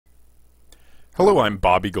Hello, I'm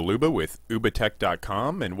Bobby Galuba with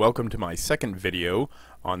OobaTech.com, and welcome to my second video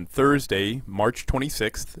on Thursday, March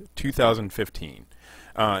 26th, 2015.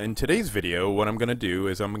 In today's video, what I'm going to do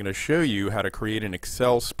is I'm going to show you how to create an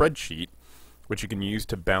Excel spreadsheet which you can use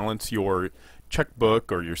to balance your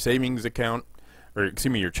checkbook or your savings account, or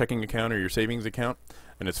excuse me, your checking account or your savings account.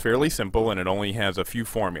 And it's fairly simple, and it only has a few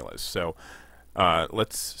formulas. So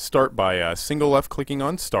let's start by single left clicking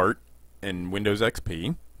on Start in Windows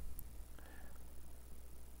XP.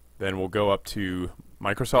 Then we'll go up to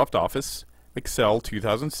Microsoft Office, Excel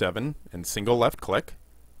 2007, and single left click.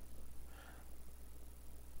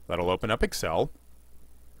 That'll open up Excel.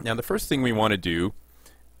 Now the first thing we want to do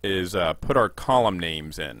is put our column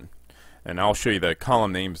names in. And I'll show you the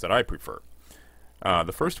column names that I prefer.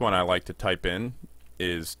 The first one I like to type in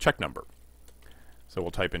is check number. So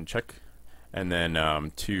we'll type in check, and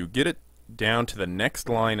then to get it down to the next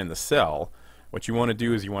line in the cell, what you want to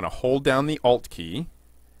do is you want to hold down the Alt key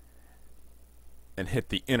and hit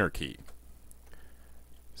the Enter key.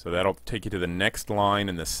 So that'll take you to the next line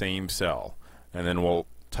in the same cell, and then we'll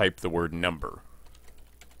type the word number.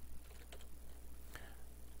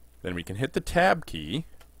 Then we can hit the Tab key,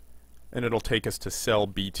 and it'll take us to cell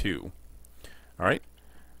B2. Alright,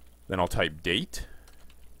 then I'll type date.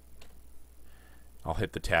 I'll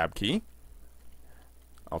hit the Tab key.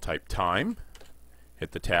 I'll type time,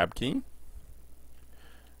 hit the Tab key,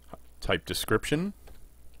 type description,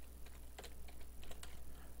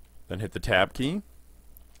 then hit the Tab key.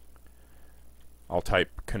 I'll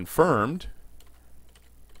type confirmed,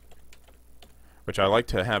 which I like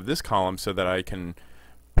to have this column so that I can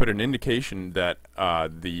put an indication that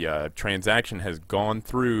the transaction has gone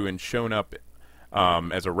through and shown up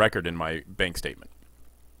as a record in my bank statement.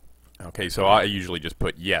 Okay, so I usually just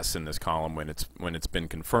put yes in this column when it's been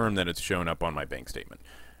confirmed that it's shown up on my bank statement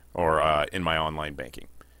or in my online banking.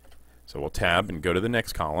 So we'll tab and go to the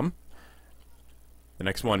next column. The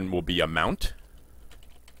next one will be amount.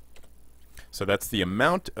 So that's the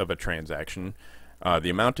amount of a transaction. The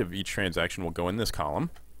amount of each transaction will go in this column.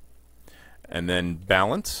 And then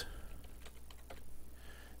balance.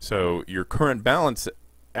 So your current balance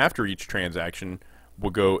after each transaction will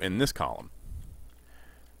go in this column.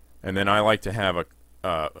 And then I like to have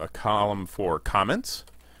a column for comments.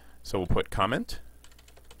 So we'll put comment.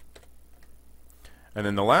 And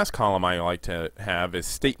then the last column I like to have is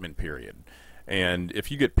statement period. And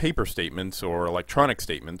if you get paper statements or electronic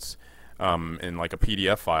statements in like a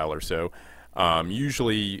PDF file or so,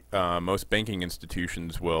 usually most banking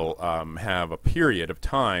institutions will have a period of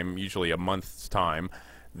time, usually a month's time,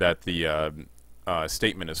 that the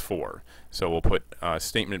statement is for. So we'll put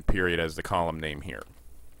statement period as the column name here.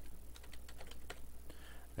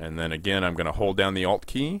 And then again, I'm going to hold down the Alt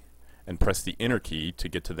key and press the Enter key to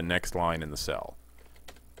get to the next line in the cell.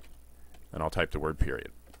 And I'll type the word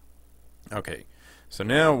period. Okay, so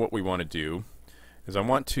now what we want to do is I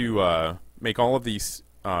want to make all of these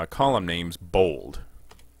column names bold.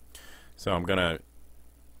 So I'm going to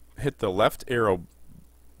hit the left arrow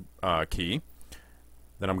key,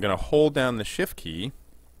 then I'm going to hold down the Shift key,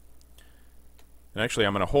 and actually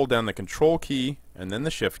I'm going to hold down the Control key and then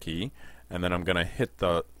the Shift key, and then I'm going to hit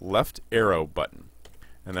the left arrow button,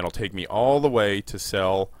 and that'll take me all the way to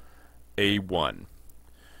cell A1.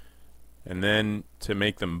 And then to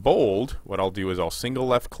make them bold, what I'll do is I'll single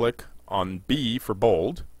left click on B for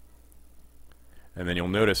bold, and then you'll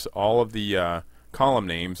notice all of the column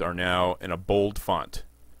names are now in a bold font.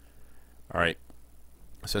 Alright,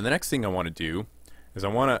 so the next thing I want to do is I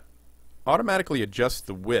want to automatically adjust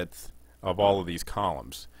the width of all of these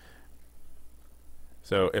columns.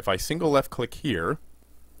 So if I single left click here,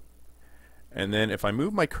 and then if I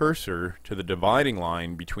move my cursor to the dividing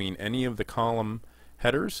line between any of the column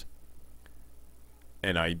headers,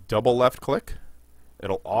 and I double left click,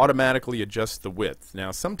 it'll automatically adjust the width. Now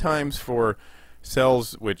sometimes for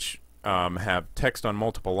cells which have text on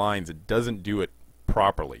multiple lines, it doesn't do it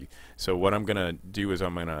properly. So what I'm going to do is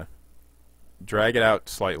I'm going to drag it out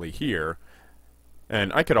slightly here,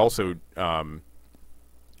 and I could also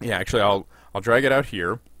actually I'll drag it out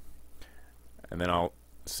here, and then I'll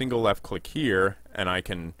single left click here, and I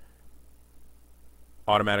can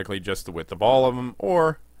automatically adjust the width of all of them,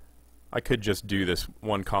 or I could just do this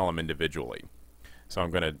one column individually. So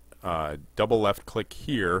I'm going to double left click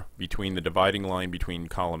here between the dividing line between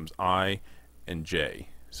columns I and J.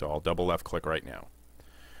 So I'll double left click right now.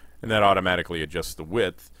 And that automatically adjusts the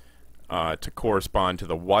width to correspond to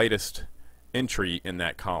the widest entry in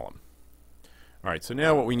that column. Alright, so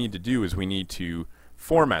now what we need to do is we need to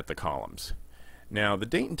format the columns. Now the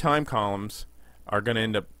date and time columns are going to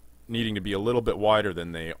end up needing to be a little bit wider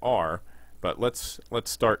than they are, but let's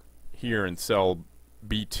start here in cell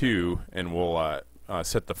B2 and we'll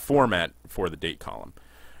set the format for the date column.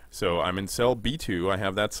 So I'm in cell B2, I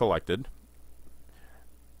have that selected.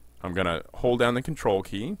 I'm going to hold down the control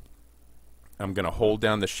key. I'm going to hold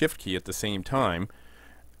down the shift key at the same time,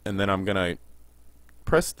 and then I'm going to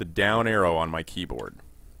press the down arrow on my keyboard.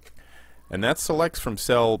 And that selects from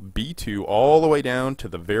cell B2 all the way down to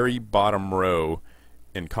the very bottom row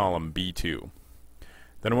in column B2.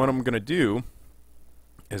 Then what I'm going to do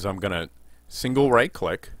is I'm going to single right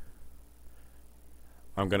click.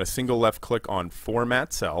 I'm going to single left click on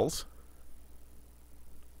Format Cells.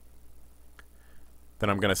 Then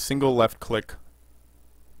I'm going to single left click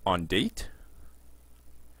on Date.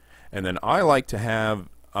 And then I like to have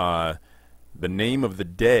the name of the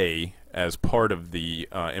day as part of the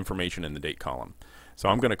information in the date column. So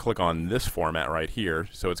I'm going to click on this format right here.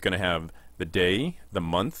 So it's going to have the day, the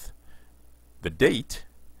month, the date,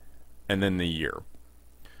 and then the year.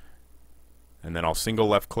 And then I'll single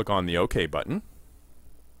left click on the OK button.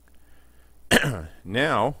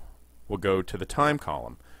 Now we'll go to the time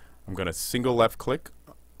column. I'm going to single left click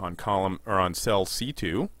on column or on cell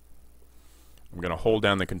C2. I'm going to hold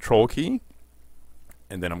down the control key,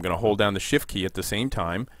 and then I'm going to hold down the shift key at the same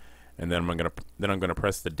time, and then I'm going to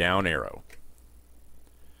press the down arrow.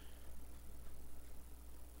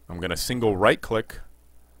 I'm going to single right click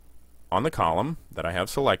on the column that I have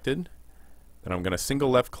selected. Then I'm going to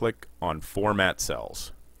single left click on Format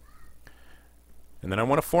Cells. And then I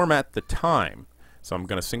want to format the time. So I'm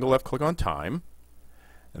going to single left click on Time,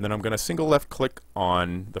 and then I'm going to single left click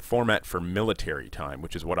on the format for military time,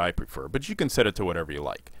 which is what I prefer, but you can set it to whatever you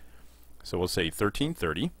like. So we'll say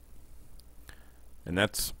 1330, and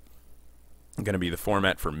that's going to be the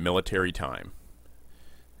format for military time.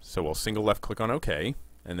 So we'll single left click on OK,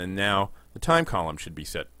 and then now the time column should be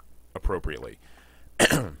set appropriately.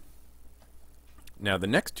 Now the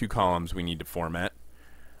next two columns we need to format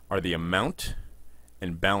are the amount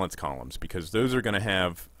and balance columns, because those are going to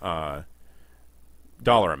have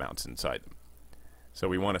dollar amounts inside them. So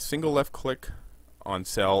we want to single left click on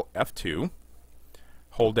cell F2,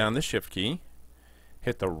 hold down the shift key,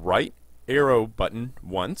 hit the right arrow button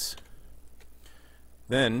once,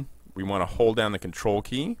 then we want to hold down the control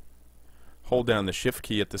key, hold down the shift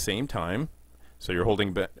key at the same time, so you're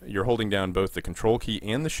holding down both the control key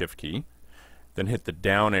and the shift key, then hit the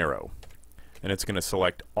down arrow, and it's going to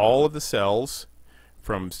select all of the cells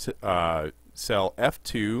from cell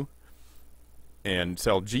F2 and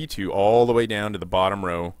cell G2 all the way down to the bottom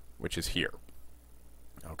row, which is here.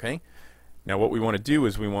 Okay. Now what we want to do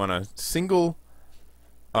is we want to single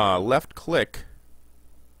left click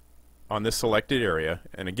on this selected area,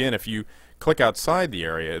 and again, if you click outside the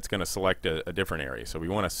area, it's going to select a different area. So we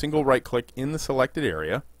want to single right click in the selected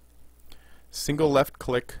area, single left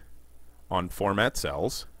click on Format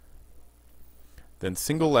Cells, then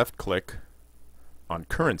single left click on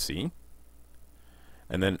Currency,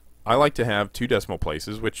 and then I like to have 2 decimal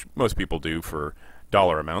places, which most people do for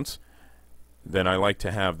dollar amounts. Then I like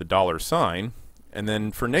to have the dollar sign, and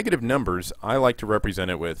then for negative numbers I like to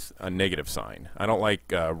represent it with a negative sign. I don't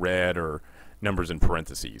like red or numbers in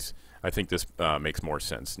parentheses. I think this makes more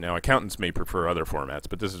sense. Now accountants may prefer other formats,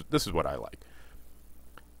 but this is what I like.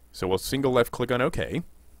 So we'll single left click on OK.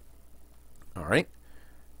 Alright.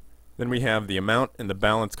 Then we have the amount and the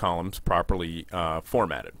balance columns properly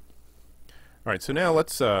formatted. Alright, so now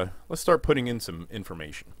let's start putting in some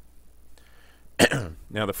information.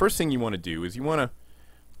 Now the first thing you want to do is you want to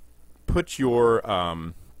put your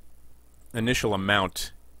initial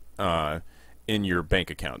amount in your bank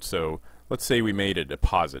account. So let's say we made a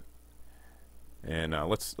deposit, and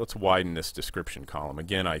let's widen this description column.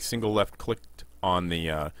 Again, I single left clicked on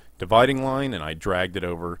the dividing line and I dragged it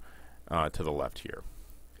over to the left here.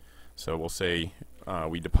 So we'll say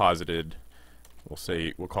we deposited,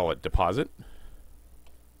 we'll call it deposit,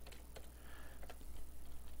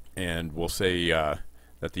 and we'll say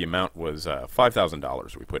that the amount was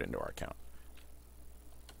 $5,000 we put into our account.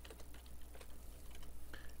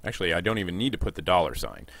 Actually, I don't even need to put the dollar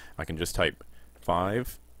sign. I can just type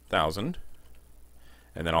 5,000,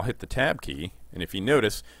 and then I'll hit the tab key, and if you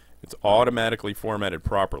notice, it's automatically formatted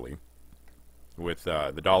properly with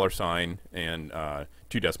the dollar sign and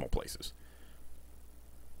 2 decimal places.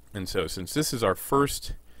 And so since this is our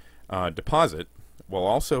first deposit, we'll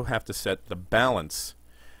also have to set the balance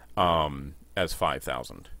as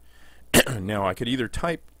 5,000. Now I could either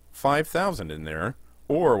type 5,000 in there,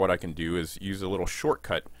 or what I can do is use a little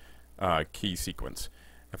shortcut key sequence.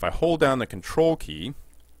 If I hold down the control key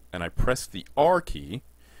and I press the R key,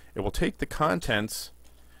 it will take the contents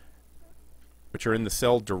which are in the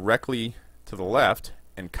cell directly to the left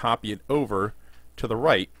and copy it over to the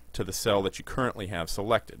right to the cell that you currently have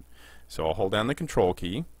selected. So I'll hold down the Control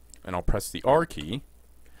key and I'll press the R key,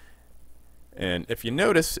 and if you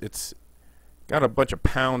notice, it's got a bunch of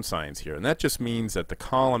pound signs here, and that just means that the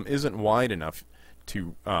column isn't wide enough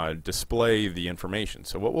to display the information.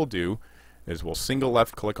 So what we'll do is we'll single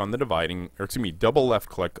left click on the double left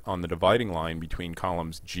click on the dividing line between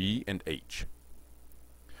columns G and H.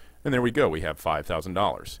 And there we go, we have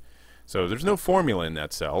 $5,000. So there's no formula in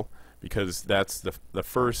that cell because that's the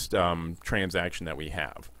first transaction that we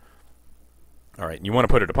have. Alright, and you want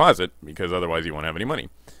to put a deposit because otherwise you won't have any money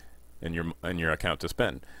in your account to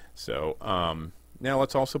spend. So now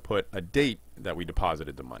let's also put a date that we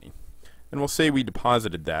deposited the money. And we'll say we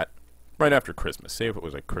deposited that right after Christmas. Say if it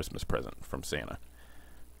was a Christmas present from Santa.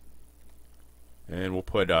 And we'll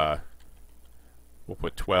put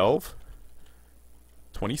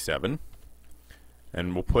 12/27,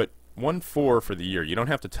 and we'll put 1/4 for the year. You don't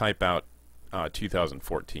have to type out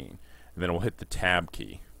 2014. And then we'll hit the Tab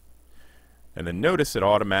key. And then notice it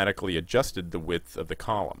automatically adjusted the width of the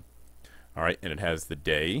column. Alright, and it has the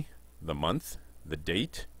day, the month, the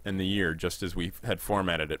date, and the year, just as we had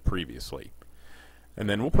formatted it previously. And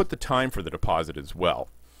then we'll put the time for the deposit as well.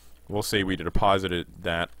 We'll say we deposited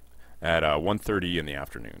that at 1:30 in the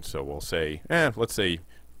afternoon. So we'll say, let's say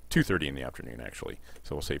 2:30 in the afternoon actually.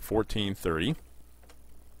 So we'll say 14:30.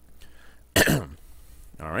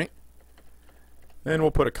 Alright. Then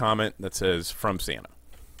we'll put a comment that says, from Santa.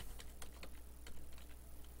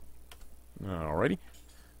 Alrighty.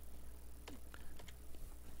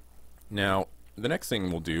 Now, the next thing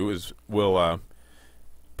we'll do is we'll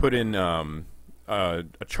put in a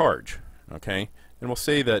charge, okay? And we'll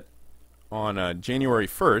say that on January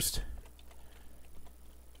 1st,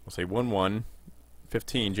 we'll say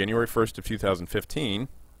 1/1/15, January 1st of 2015,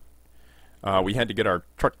 we had to get our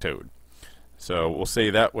truck towed. So we'll say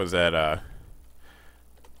that was at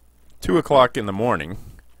 2 o'clock in the morning,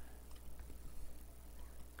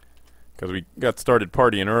 because we got started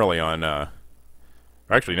partying early on,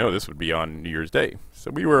 actually no, this would be on New Year's Day.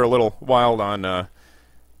 So we were a little wild on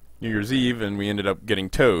New Year's Eve, and we ended up getting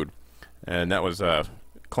towed. And that was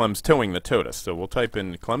Clem's Towing that towed us. So we'll type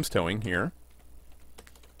in Clem's Towing here.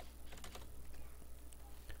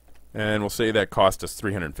 And we'll say that cost us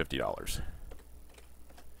 $350.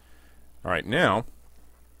 Alright, now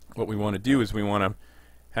what we want to do is we want to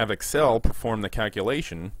have Excel perform the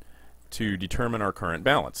calculation to determine our current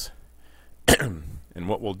balance. And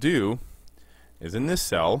what we'll do is in this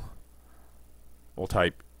cell we'll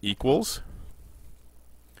type equals,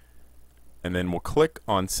 and then we'll click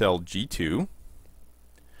on cell G2,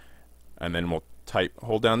 and then we'll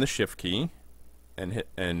hold down the shift key and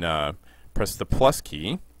press the plus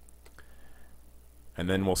key, and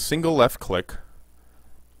then we'll single left click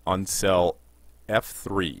on cell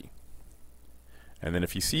F3. And then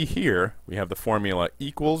if you see here, we have the formula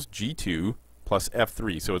equals G2 plus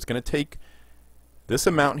F3. So it's going to take this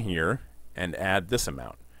amount here and add this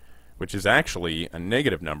amount, which is actually a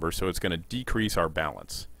negative number, so it's going to decrease our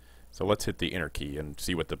balance. So let's hit the enter key and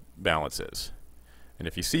see what the balance is. And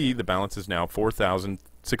if you see, the balance is now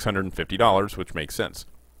 $4,650, which makes sense.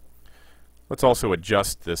 Let's also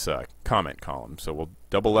adjust this comment column. So we'll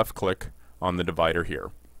double left click on the divider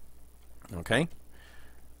here. Okay?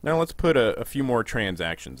 Now let's put a few more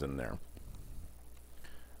transactions in there.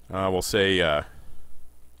 We'll say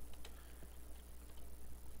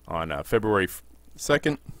on February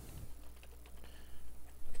 2nd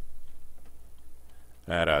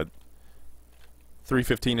at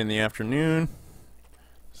 3:15 in the afternoon,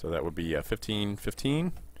 so that would be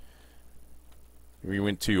 15:15. We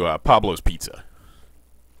went to Pablo's Pizza.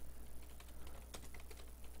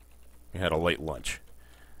 We had a late lunch.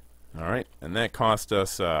 Alright, and that cost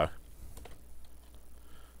us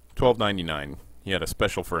 $12.99. He had a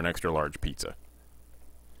special for an extra large pizza.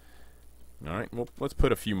 Alright, well, let's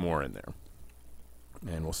put a few more in there.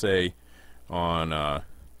 And we'll say on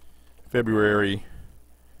February,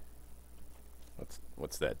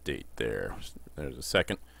 what's that date there? There's a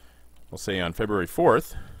second. We'll say on February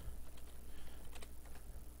 4th,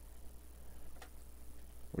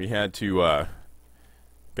 we had to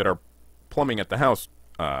get our plumbing at the house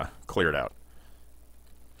cleared out.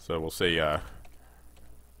 So we'll say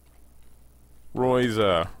Roy's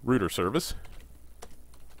router service.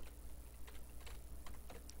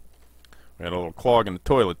 We had a little clog in the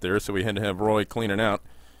toilet there, so we had to have Roy clean it out.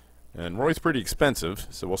 And Roy's pretty expensive,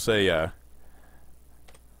 so we'll say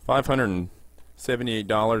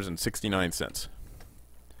 $578.69.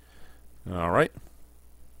 Alright.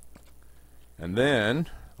 And then,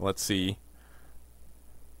 let's see,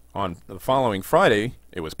 on the following Friday,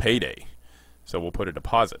 it was payday. So we'll put a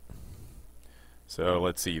deposit. So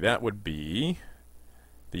let's see, that would be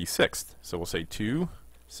the 6th. So we'll say 2,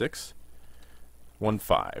 6, 1,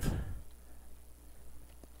 5.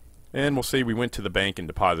 And we'll say we went to the bank and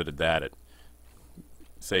deposited that at,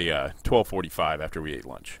 say, 12:45 after we ate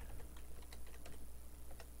lunch.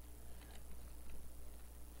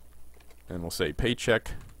 And we'll say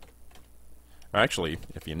paycheck. Actually,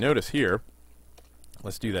 if you notice here,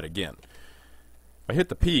 let's do that again. If I hit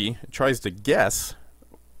the P, it tries to guess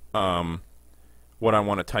what I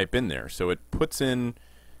want to type in there. So it puts in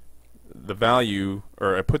the value,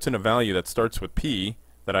 or it puts in a value that starts with P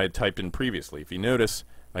that I had typed in previously. If you notice,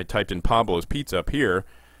 I typed in Pablo's Pizza up here,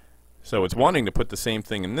 so it's wanting to put the same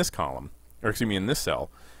thing in this column, or excuse me, in this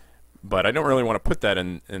cell. But I don't really want to put that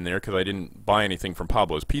in there because I didn't buy anything from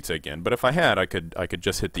Pablo's Pizza again. But if I had, I could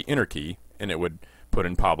just hit the enter key and it would put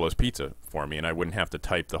in Pablo's Pizza for me, and I wouldn't have to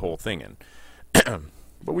type the whole thing in.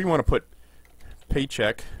 But we want to put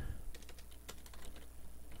paycheck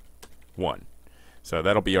 1. So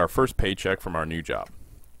that'll be our first paycheck from our new job.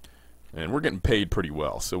 And we're getting paid pretty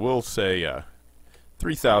well, so we'll say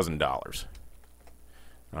 $3,000.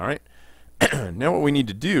 All right. Now what we need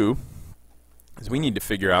to do is we need to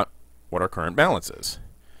figure out what our current balance is.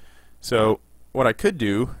 So what I could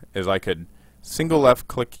do is I could single left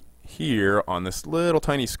click here on this little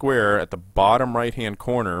tiny square at the bottom right hand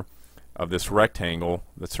corner of this rectangle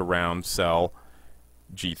that surrounds cell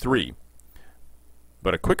G3.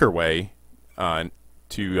 But a quicker way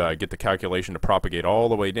to get the calculation to propagate all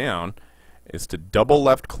the way down is to double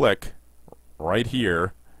left click right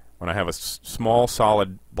here when I have a small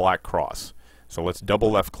solid black cross. So let's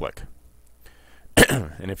double left click.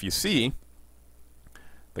 And if you see,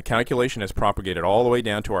 the calculation has propagated all the way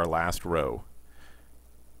down to our last row.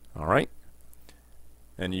 Alright?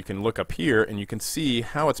 And you can look up here and you can see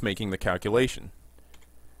how it's making the calculation.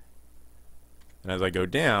 And as I go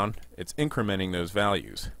down, it's incrementing those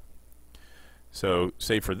values. So,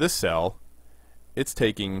 say for this cell, it's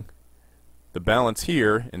taking the balance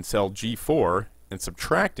here in cell G4 and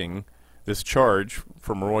subtracting this charge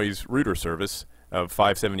from Roy's router service of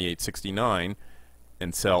 $578.69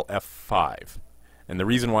 in cell F5. And the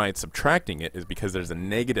reason why it's subtracting it is because there's a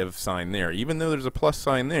negative sign there. Even though there's a plus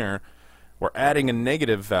sign there, we're adding a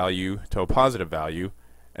negative value to a positive value,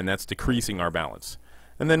 and that's decreasing our balance.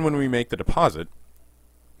 And then when we make the deposit,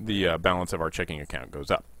 the balance of our checking account goes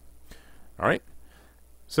up. Alright?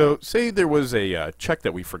 So say there was a check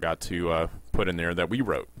that we forgot to put in there that we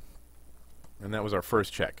wrote. And that was our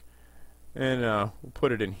first check. And we'll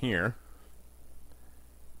put it in here.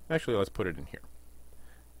 Actually, let's put it in here.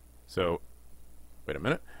 So, wait a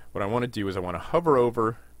minute. What I want to do is I want to hover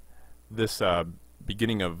over this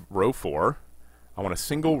beginning of row 4. I want to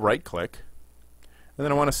single right click. And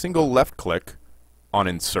then I want to single left click on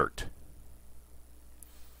insert.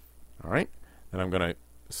 Alright. And I'm going to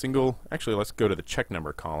single, actually let's go to the check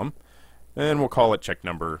number column. And we'll call it check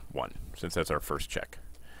number 1, since that's our first check.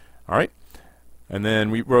 Alright. And then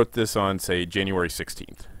we wrote this on, say, January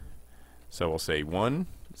 16th. So we'll say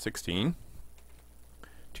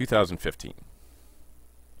 1/16/2015.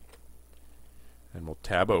 And we'll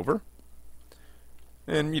tab over.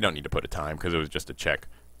 And you don't need to put a time because it was just a check.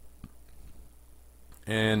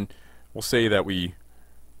 And we'll say that we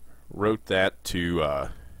wrote that to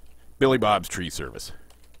Billy Bob's Tree Service.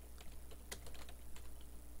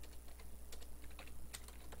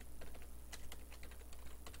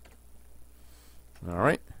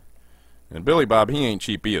 Alright. And Billy Bob, he ain't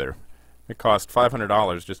cheap either. It cost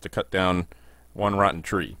 $500 just to cut down one rotten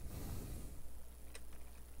tree.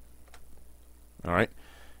 Alright.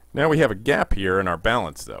 Now we have a gap here in our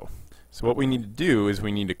balance though. So what we need to do is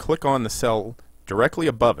we need to click on the cell directly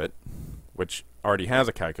above it, which already has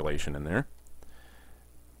a calculation in there.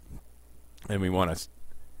 And we want to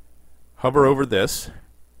hover over this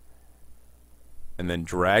and then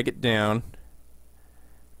drag it down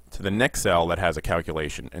to the next cell that has a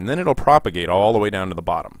calculation, and then it'll propagate all the way down to the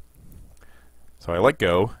bottom. So I let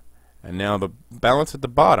go, and now the balance at the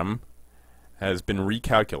bottom has been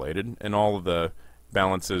recalculated, and all of the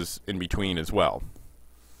balances in between as well.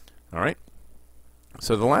 Alright?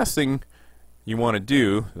 So the last thing you want to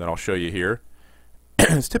do, that I'll show you here,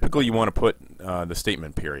 is typically you want to put the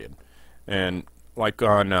statement period. And like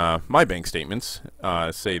on my bank statements,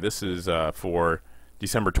 say this is for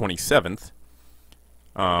December 27th,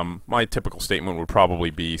 my typical statement would probably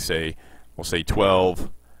be, say, we'll say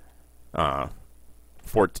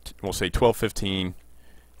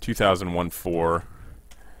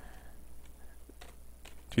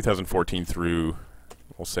 12/15/2014 through,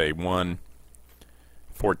 we'll say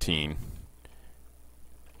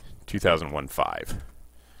 1/14/2015.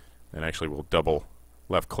 And actually we'll double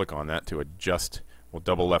left click on that to adjust. We'll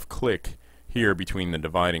double left click here between the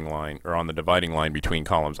dividing line, or on the dividing line between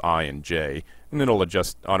columns I and J, and it'll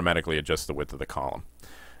automatically adjust the width of the column.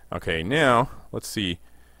 Okay, now let's see.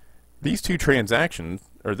 These two transactions,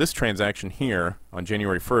 or this transaction here on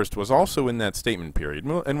January 1st, was also in that statement period,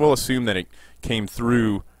 and we'll assume that it came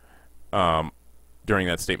through during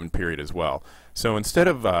that statement period as well. So instead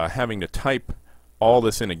of having to type all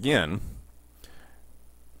this in again,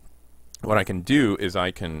 what I can do is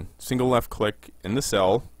I can single left click in the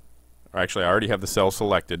cell, or actually I already have the cell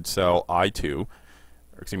selected, cell I2, or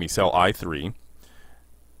excuse me, cell I3,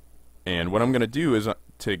 and what I'm going to do is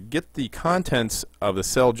to get the contents of the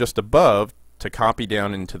cell just above to copy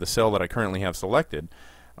down into the cell that I currently have selected,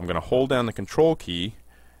 I'm going to hold down the control key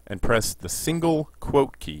and press the single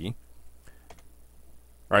quote key,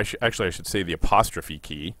 or actually I should say the apostrophe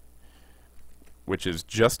key, which is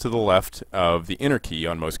just to the left of the enter key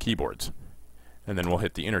on most keyboards. And then we'll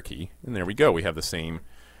hit the enter key, and there we go. We have the same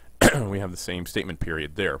we have the same statement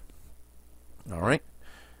period there. All right,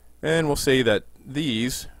 and we'll say that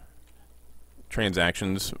these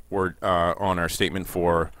transactions were on our statement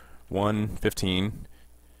for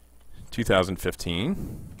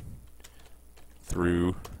 1/15/2015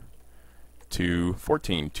 through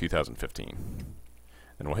 2/14/2015.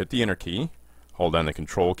 Then we'll hit the enter key, hold down the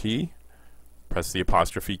control key, press the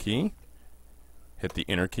apostrophe key, hit the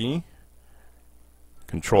enter key,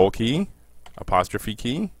 control key, apostrophe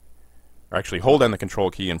key, or actually hold down the control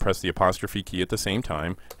key and press the apostrophe key at the same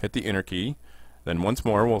time, hit the enter key, then once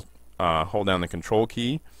more we'll hold down the control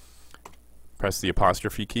key, press the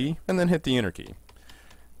apostrophe key, and then hit the enter key.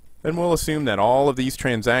 Then we'll assume that all of these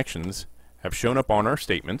transactions have shown up on our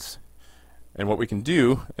statements, and what we can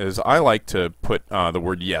do is I like to put the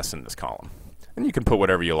word yes in this column. And you can put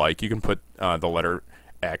whatever you like. You can put the letter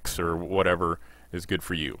X or whatever is good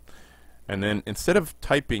for you. And then instead of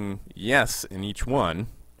typing yes in each one,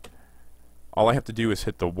 all I have to do is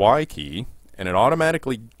hit the Y key, and it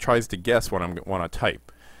automatically tries to guess what I want to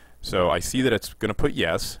type. So I see that it's going to put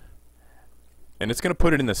yes, and it's going to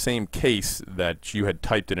put it in the same case that you had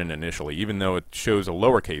typed it in initially, even though it shows a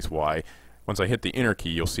lowercase y. Once I hit the enter key,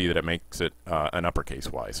 you'll see that it makes it an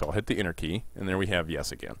uppercase Y. So I'll hit the enter key, and there we have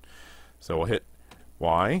yes again. So we'll hit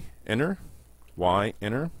Y, enter, Y,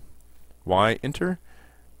 enter, Y, enter,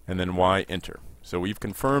 and then Y, enter. So we've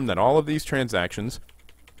confirmed that all of these transactions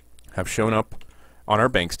have shown up on our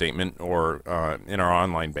bank statement or in our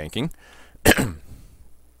online banking.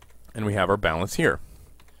 And we have our balance here.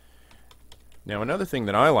 Now another thing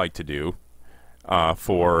that I like to do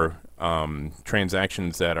for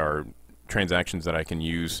transactions that I can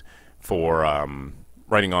use for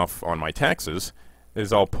writing off on my taxes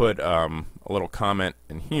is I'll put a little comment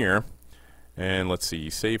in here, and let's see,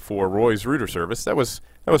 save for Roy's router service. That was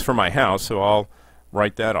for my house, so I'll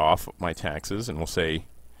write that off my taxes, and we'll say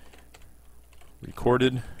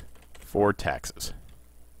recorded for taxes.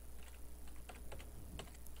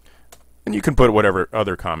 And you can put whatever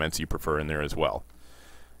other comments you prefer in there as well.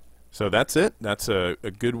 So that's it. That's a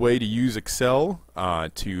good way to use Excel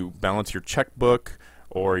to balance your checkbook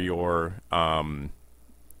or your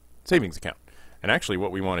savings account. And actually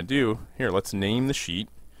what we want to do, here, let's name the sheet.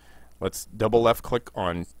 Let's double left click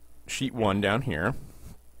on sheet 1 down here.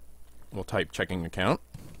 We'll type checking account.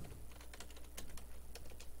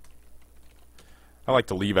 I like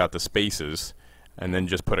to leave out the spaces and then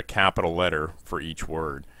just put a capital letter for each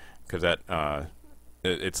word, because that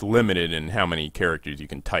it's limited in how many characters you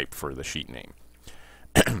can type for the sheet name.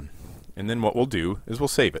 And then what we'll do is we'll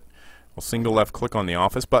save it. We'll single left click on the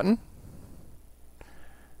Office button,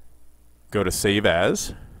 go to Save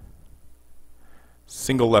As,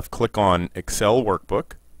 single left click on Excel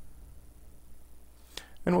Workbook,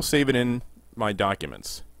 and we'll save it in My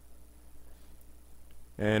Documents.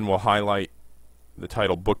 And we'll highlight the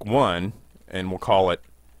title Book 1, and we'll call it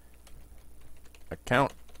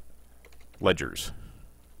Account Ledgers.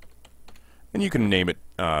 And you can name it,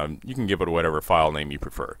 you can give it whatever file name you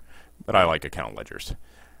prefer, but I like Account Ledgers.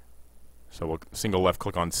 So we'll single left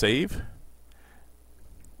click on Save,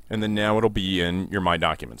 and then now it'll be in your My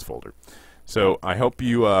Documents folder. So I hope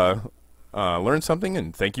you learned something,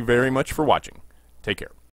 and thank you very much for watching. Take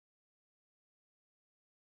care.